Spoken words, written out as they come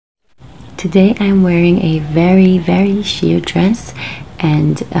Today I'm wearing a very sheer dress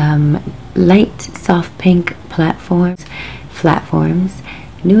and light soft pink flatforms,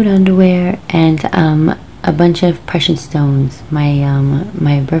 nude underwear, and a bunch of precious stones. My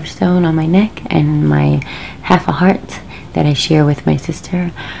birthstone on my neck and my half a heart that I share with my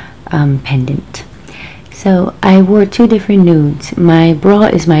sister pendant. So I wore two different nudes. My bra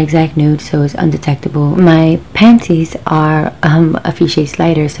is my exact nude, so it's undetectable. My panties are a few shades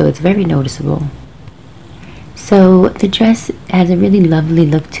lighter, so it's very noticeable. So the dress has a really lovely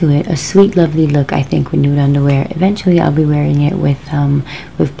look to it, a sweet, lovely look, I think, with nude underwear. Eventually, I'll be wearing it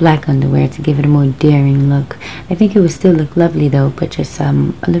with black underwear to give it a more daring look. I think it would still look lovely though, but just a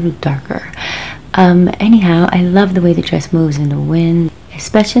little darker. Anyhow, I love the way the dress moves in the wind,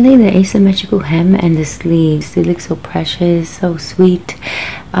 especially the asymmetrical hem and the sleeves. They look so precious, so sweet.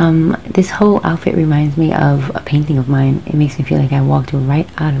 This whole outfit reminds me of a painting of mine. It makes me feel like I walked right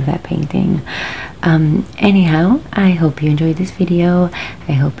out of that painting. Anyhow, I hope you enjoyed this video.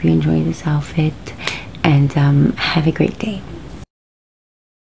 I hope you enjoyed this outfit, and have a great day.